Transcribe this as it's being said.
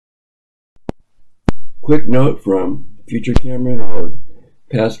Quick note from future Cameron or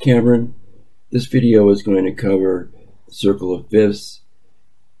past Cameron, this video is going to cover the circle of fifths,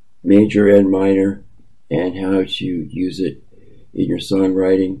 major and minor, and how to use it in your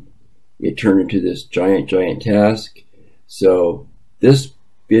songwriting. It turned into this giant task. So this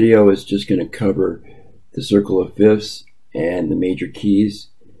video is just going to cover the circle of fifths and the major keys.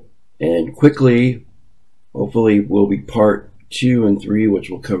 And quickly, hopefully, will be part 2 and 3,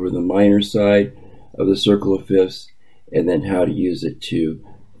 which will cover the minor side of the circle of fifths, and then how to use it to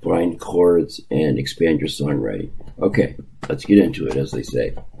find chords and expand your songwriting. Okay, let's get into it, as they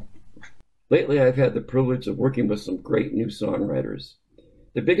say. Lately, I've had the privilege of working with some great new songwriters.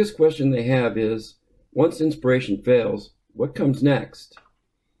 The biggest question they have is, once inspiration fails, what comes next?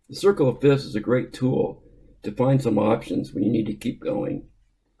 The circle of fifths is a great tool to find some options when you need to keep going.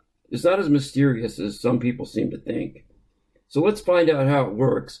 It's not as mysterious as some people seem to think. So let's find out how it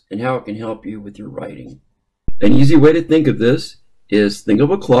works and how it can help you with your writing. An easy way to think of this is think of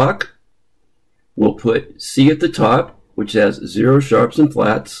a clock. We'll put C at the top, which has 0 sharps and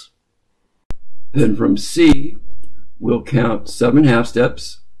flats. Then from C, we'll count 7 half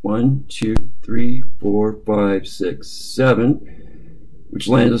steps. 1, 2, 3, 4, 5, 6, 7, which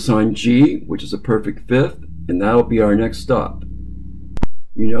lands us on G, which is a perfect fifth, and that'll be our next stop.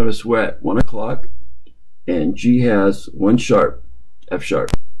 You notice we're at 1 o'clock, and G has 1 sharp, F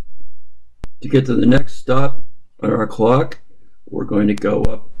sharp. To get to the next stop on our clock, we're going to go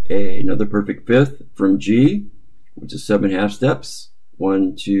up another perfect fifth from G, which is 7 half steps.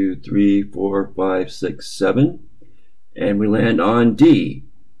 1, 2, 3, 4, 5, 6, 7. And we land on D.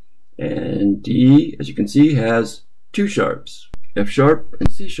 And D, as you can see, has 2 sharps, F sharp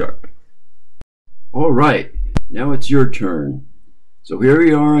and C sharp. All right, now it's your turn. So here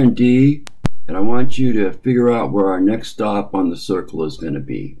we are on D, and I want you to figure out where our next stop on the circle is going to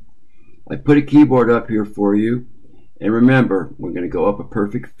be. I put a keyboard up here for you, and remember, we're going to go up a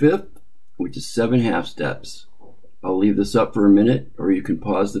perfect fifth, which is 7 half steps. I'll leave this up for a minute, or you can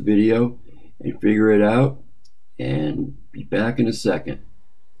pause the video and figure it out, and be back in a second.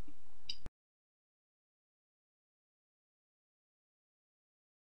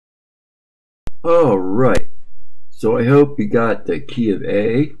 All right, so I hope you got the key of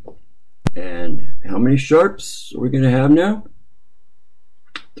A. And how many sharps are we going to have now?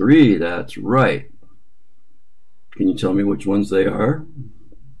 3, that's right. Can you tell me which ones they are?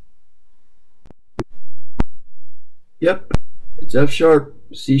 Yep, it's F sharp,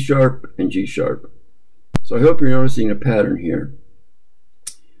 C sharp, and G sharp. So I hope you're noticing a pattern here,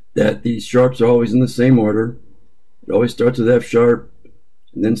 that these sharps are always in the same order. It always starts with F sharp,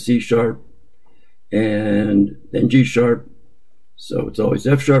 and then C sharp, and then G sharp. So it's always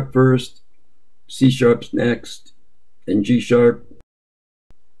F sharp first, C sharp's next, then G sharp.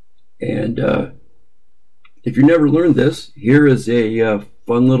 And if you never learned this, here is a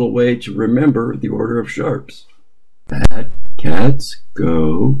fun little way to remember the order of sharps. Bad cats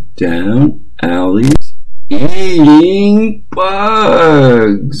go down alleys eating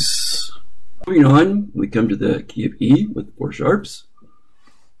bugs. Moving on, we come to the key of E with 4 sharps.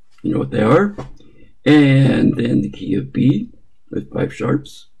 You know what they are. And then the key of B with 5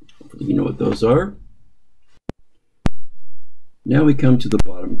 sharps. Hopefully you know what those are. Now we come to the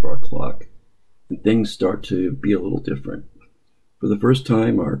bottom of our clock, and things start to be a little different. For the first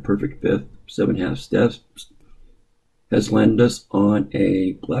time, our perfect fifth, 7 half steps, has landed us on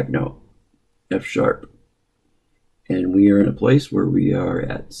a black note, F sharp. And we are in a place where we are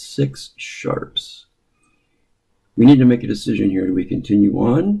at 6 sharps. We need to make a decision here. Do we continue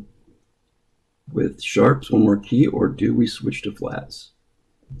on with sharps, 1 more key, or do we switch to flats?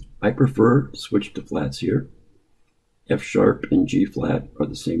 I prefer switch to flats here. F sharp and G flat are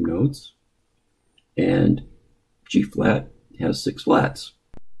the same notes, and G flat has 6 flats.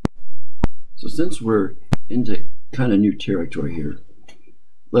 So since we're into kind of new territory here,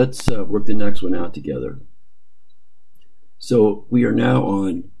 let's work the next one out together. So we are now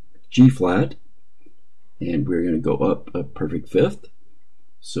on G flat, and we're going to go up a perfect fifth.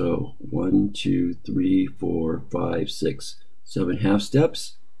 So 1, 2, 3, 4, 5, 6, 7 half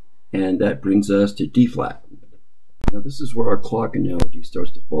steps, and that brings us to D flat. Now this is where our clock analogy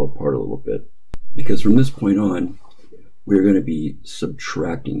starts to fall apart a little bit, because from this point on, we're going to be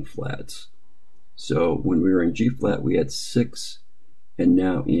subtracting flats. So when we were in G flat, we had 6, and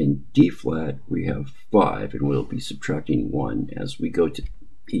now in D flat, we have 5, and we'll be subtracting 1 as we go to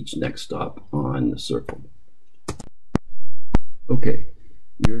each next stop on the circle. Okay,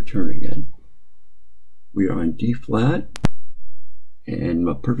 your turn again. We are on D flat, and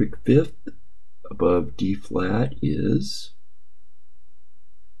my perfect fifth above D flat is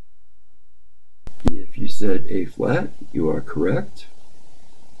the If you said A flat, you are correct.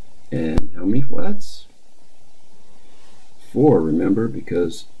 And how many flats? 4, remember,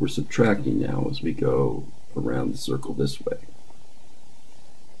 because we're subtracting now as we go around the circle this way.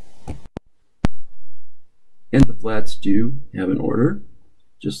 And the flats do have an order,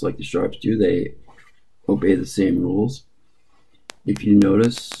 just like the sharps do. They obey the same rules. If you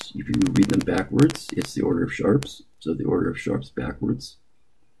notice, if you read them backwards, it's the order of sharps, so the order of sharps backwards.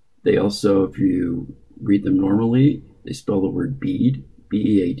 They also, if you read them normally, they spell the word bead,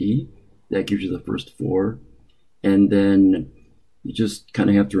 B-E-A-D. That gives you the first 4. And then you just kind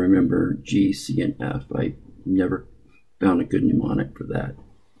of have to remember G, C, and F. I never found a good mnemonic for that.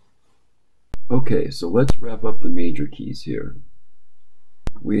 Okay, so let's wrap up the major keys here.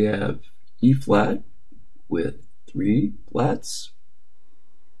 We have E flat with 3 flats,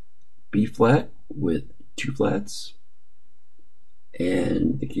 B flat with 2 flats,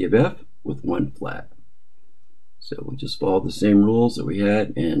 and the key of F with 1 flat. So we just follow the same rules that we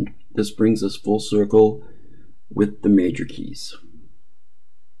had, and this brings us full circle with the major keys.